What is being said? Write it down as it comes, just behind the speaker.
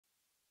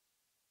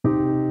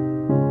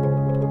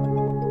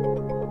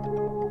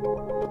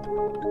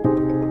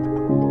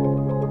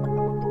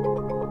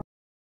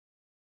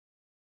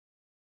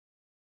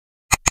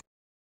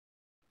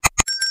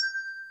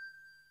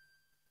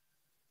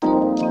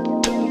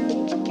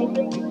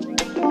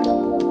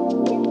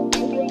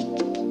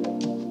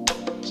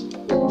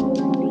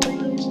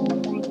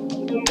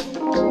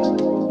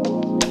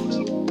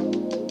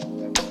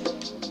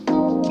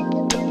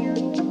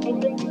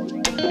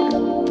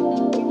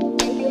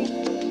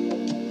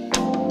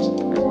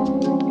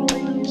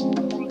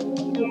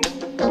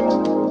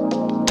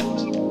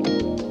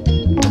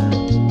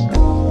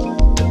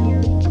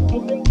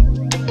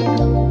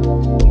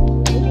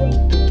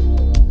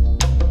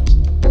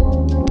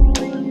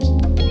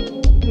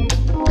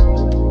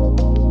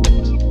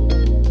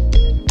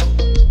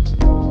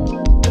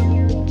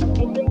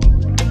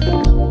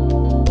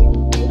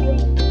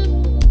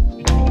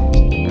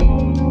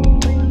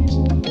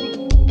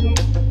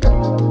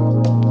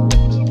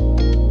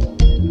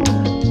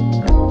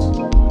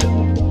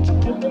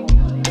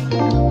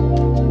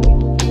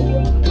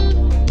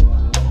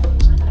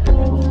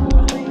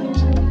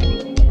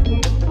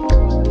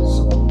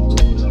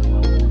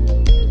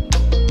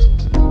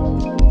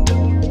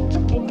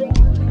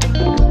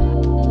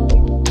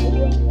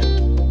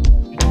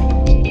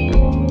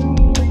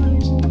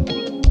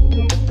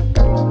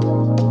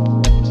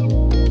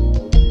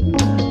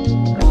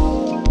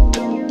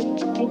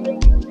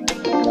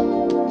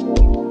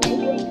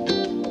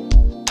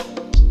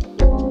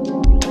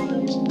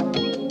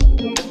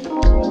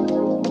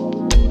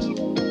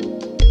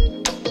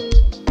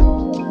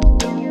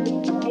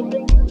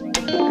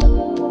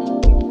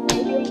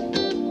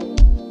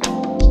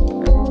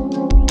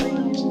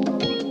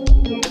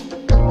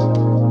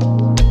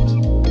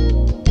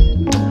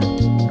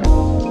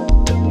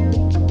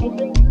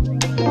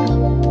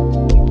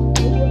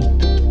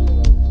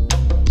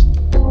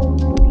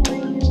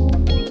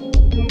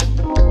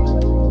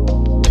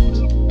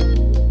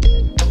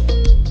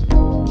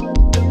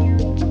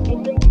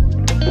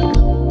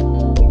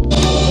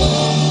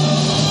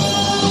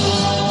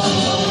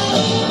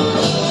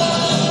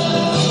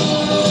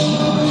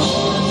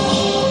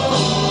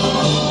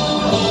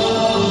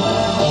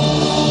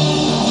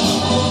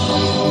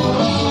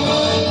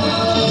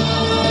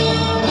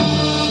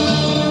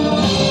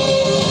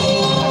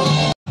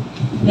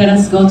Let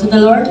us go to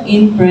the Lord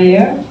in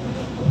prayer.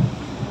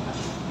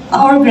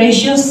 Our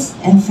gracious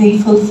and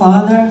faithful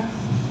Father,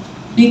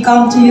 we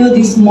come to you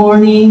this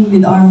morning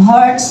with our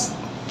hearts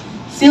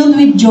filled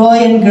with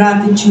joy and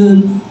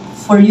gratitude,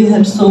 for you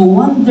have so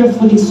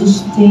wonderfully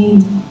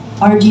sustained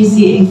our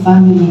GCA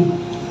family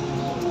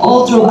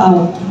all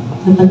throughout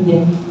the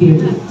pandemic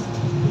period.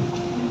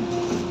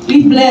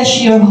 We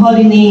bless your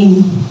holy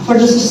name for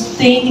the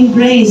sustaining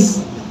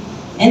grace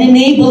and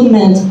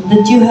enablement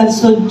that you have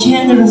so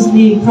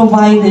generously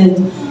provided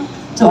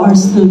to our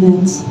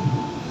students.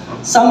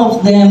 Some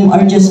of them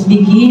are just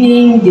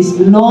beginning this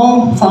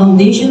long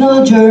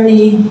foundational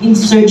journey in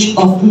search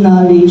of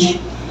knowledge,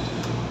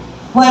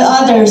 while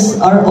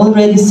others are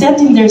already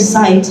setting their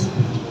sight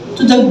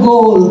to the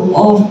goal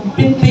of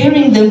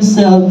preparing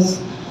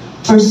themselves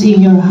for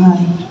senior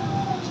high.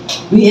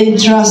 We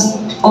entrust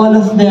all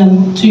of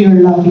them to your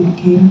loving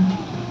care.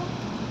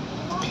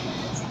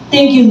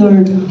 Thank you,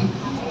 Lord,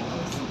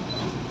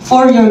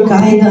 for your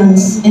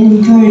guidance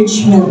and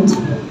encouragement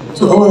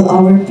to all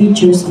our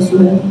teachers as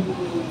well.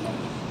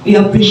 We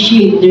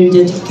appreciate their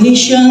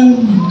dedication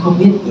and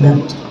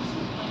commitment.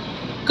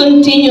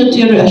 Continue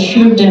to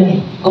reassure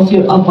them of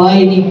your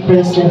abiding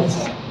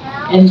presence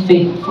and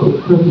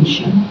faithful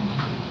provision.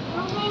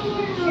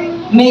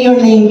 May your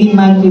name be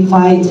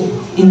magnified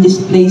in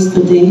this place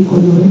today,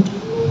 O Lord.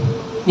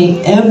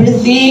 May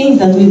everything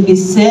that will be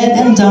said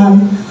and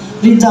done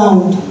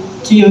redound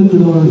to your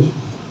glory.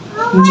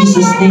 In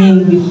Jesus'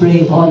 name we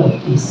pray all of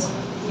this.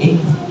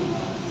 Amen.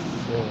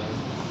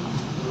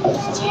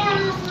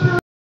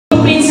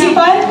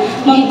 Principal,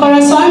 Ma'am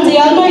Corazon de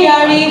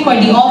Almayari for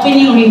the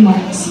opening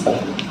remarks.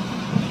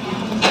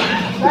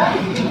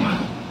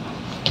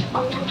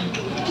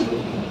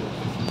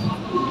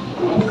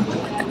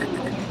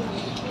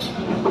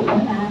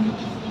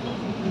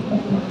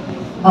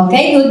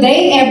 Okay, good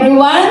day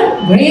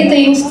everyone.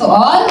 Greetings to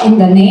all in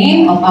the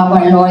name of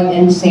our Lord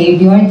and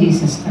Savior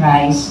Jesus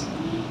Christ.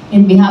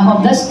 In behalf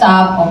of the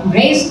staff of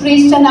Grace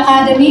Christian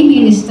Academy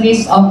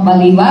Ministries of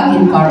Baliwag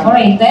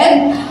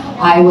Incorporated,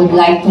 I would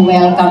like to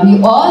welcome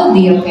you all,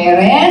 dear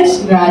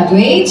parents,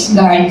 graduates,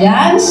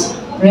 guardians,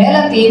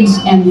 relatives,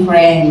 and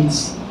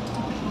friends.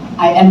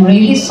 I am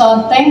really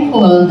so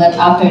thankful that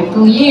after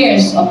 2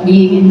 years of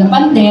being in the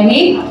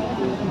pandemic,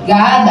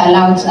 God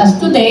allows us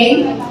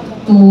today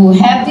to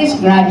have this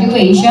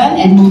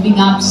graduation and moving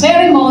up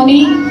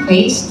ceremony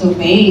face to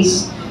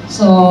face.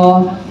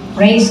 So,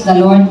 praise the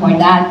Lord for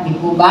that, di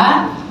po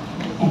ba?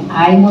 And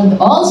I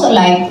would also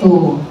like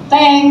to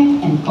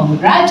thank and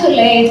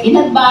congratulate in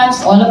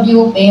advance all of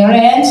you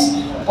parents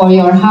for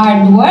your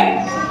hard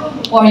work,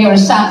 for your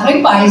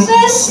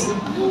sacrifices,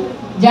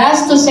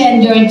 just to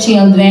send your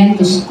children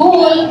to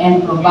school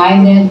and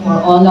provided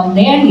for all of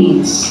their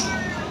needs.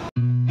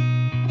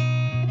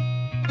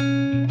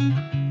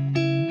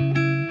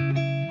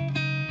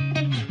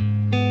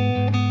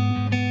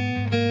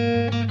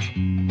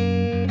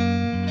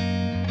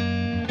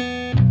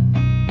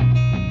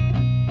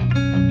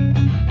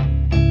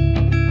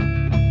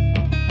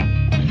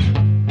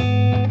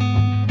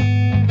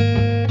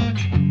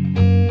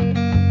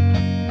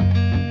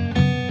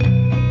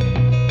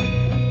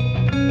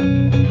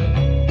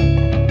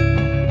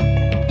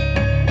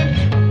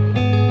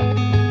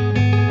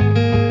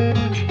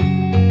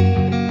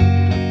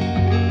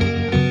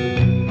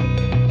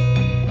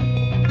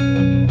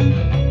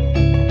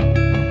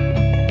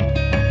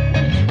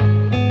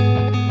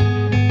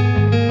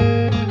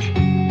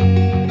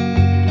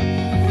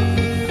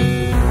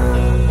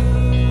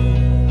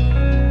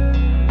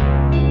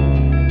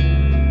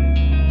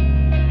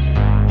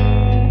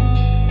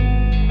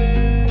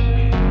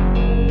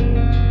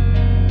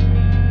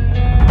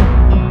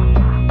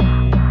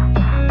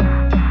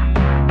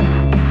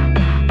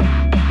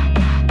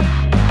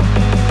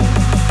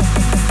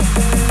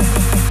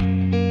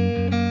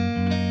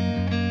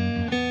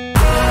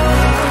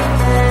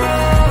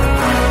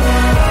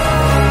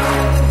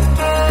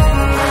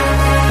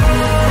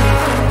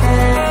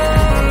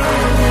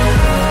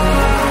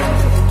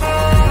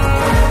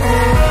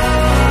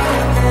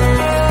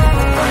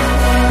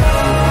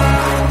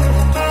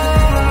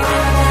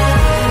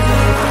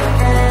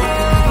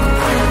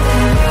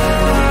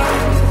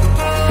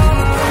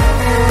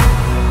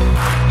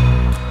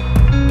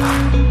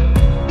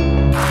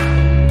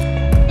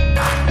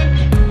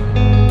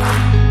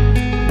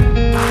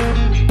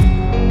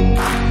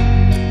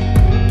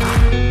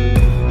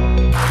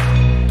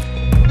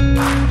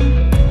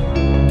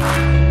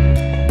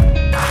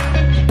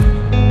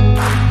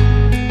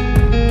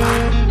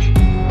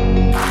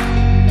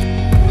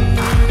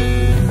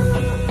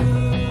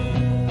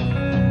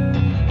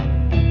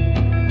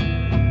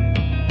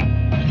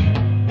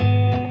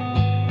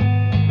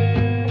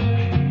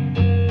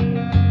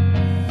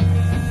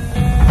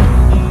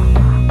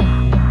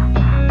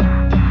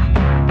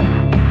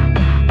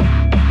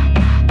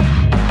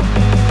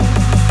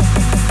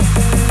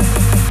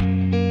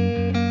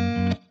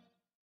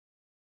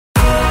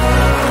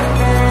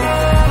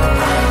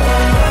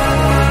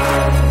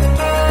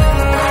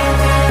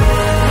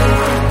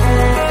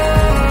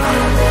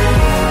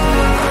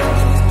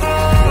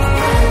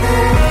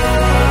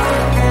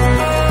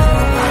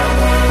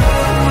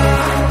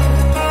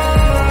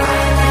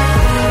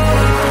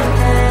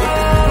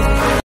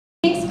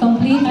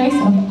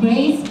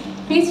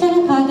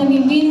 Christian Academy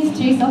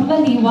Ministries of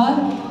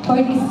Baliwag for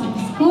this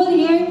school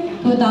year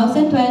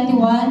 2021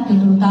 to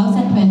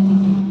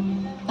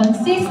 2022.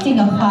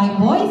 Consisting of 5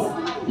 boys,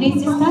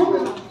 please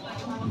stand.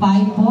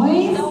 5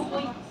 boys,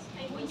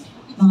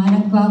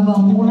 mga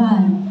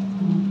nagbabakuhan,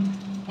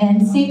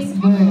 and 6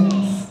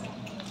 girls.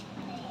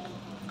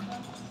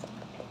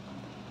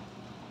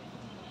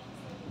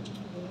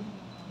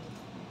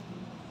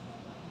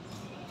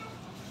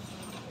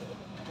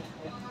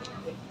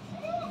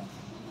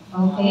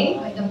 Okay,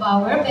 by the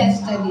power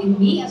vested in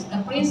me as the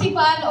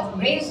principal of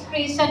Grace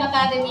Christian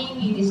Academy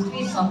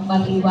Ministries of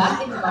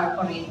Baliwag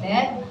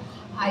Incorporated,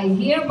 I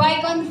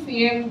hereby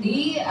confirm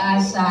thee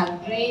as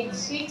grade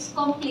 6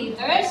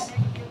 completers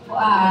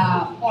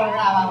for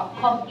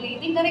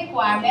completing the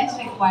requirements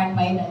required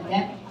by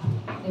the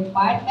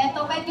Department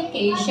of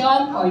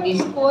Education for the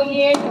school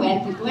year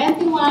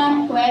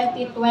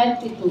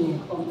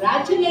 2021-2022.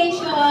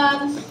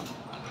 Congratulations!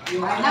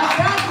 You are now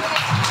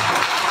graduates!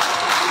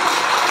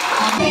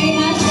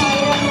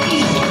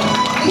 SHYRA'S.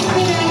 This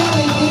finale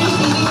will be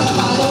receiving the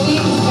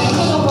following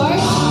special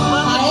awards,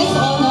 highest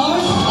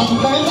honors, and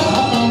perfect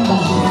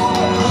attendance.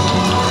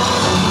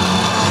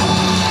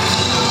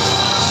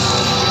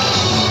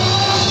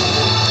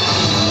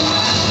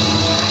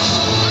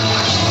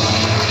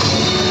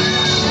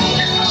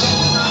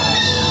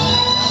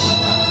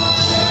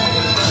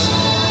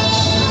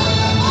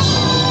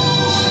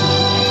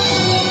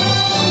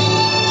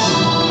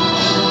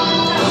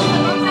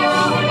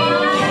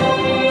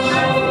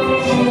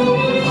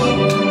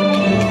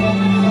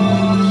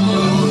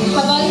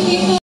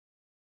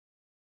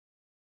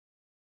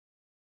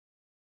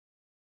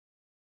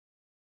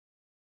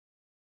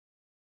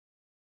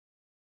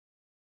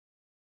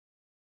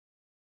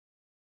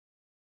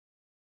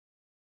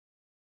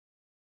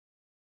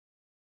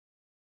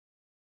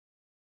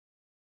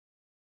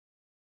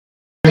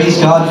 Praise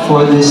God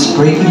for this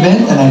great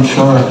event, and I'm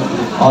sure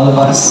all of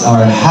us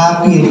are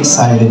happy and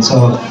excited.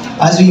 So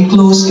as we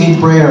close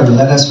in prayer,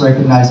 let us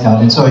recognize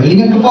God. And so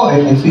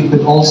if we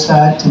could all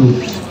stand to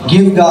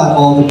give God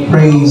all the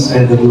praise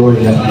and the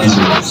glory that He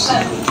deserves.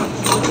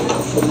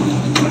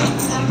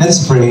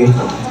 Let's pray.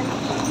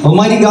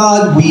 Almighty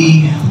God,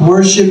 we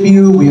worship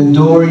you, we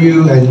adore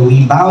you, and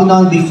we bow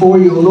down before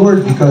you, O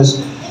Lord,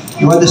 because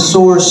you are the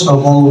source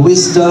of all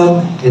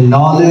wisdom and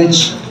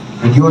knowledge.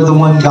 And you are the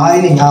one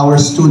guiding our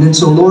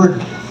students, O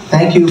Lord.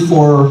 Thank you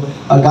for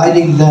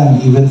guiding them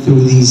even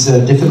through these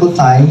difficult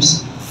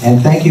times.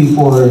 And thank you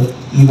for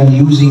even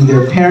using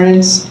their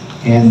parents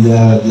and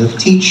the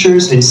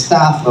teachers and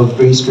staff of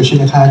Grace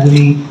Christian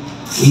Academy.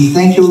 We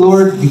thank you,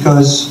 Lord,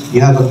 because you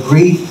have a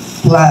great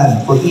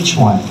plan for each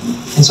one.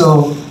 And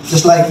so,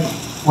 just like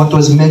what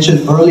was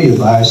mentioned earlier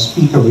by our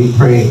speaker, we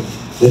pray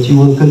that you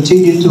will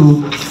continue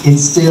to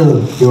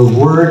instill your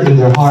word in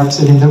their hearts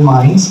and in their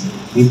minds.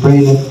 We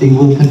pray that they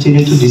will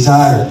continue to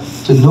desire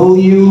to know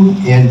you,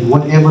 and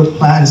whatever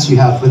plans you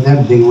have for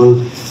them, they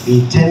will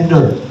be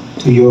tender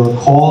to your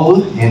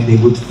call and they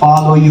would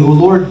follow you, O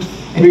Lord.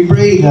 And we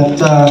pray that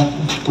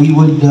we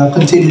would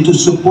continue to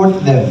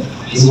support them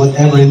in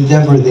whatever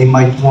endeavor they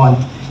might want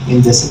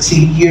in the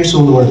succeeding years,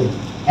 O Lord.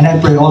 And I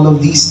pray all of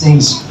these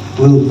things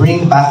will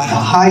bring back the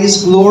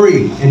highest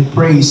glory and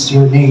praise to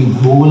your name,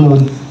 who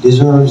alone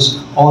deserves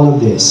all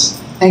of this.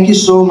 Thank you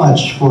so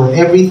much for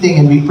everything,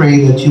 and we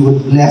pray that you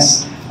would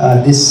bless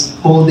this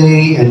whole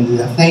day, and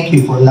thank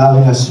you for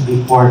allowing us to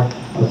be part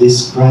of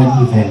this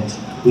grand event.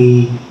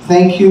 We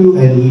thank you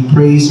and we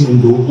praise you in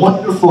the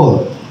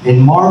wonderful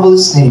and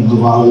marvelous name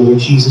of our Lord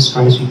Jesus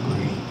Christ, we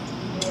pray.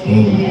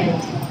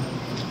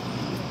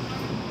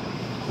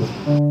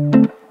 Amen.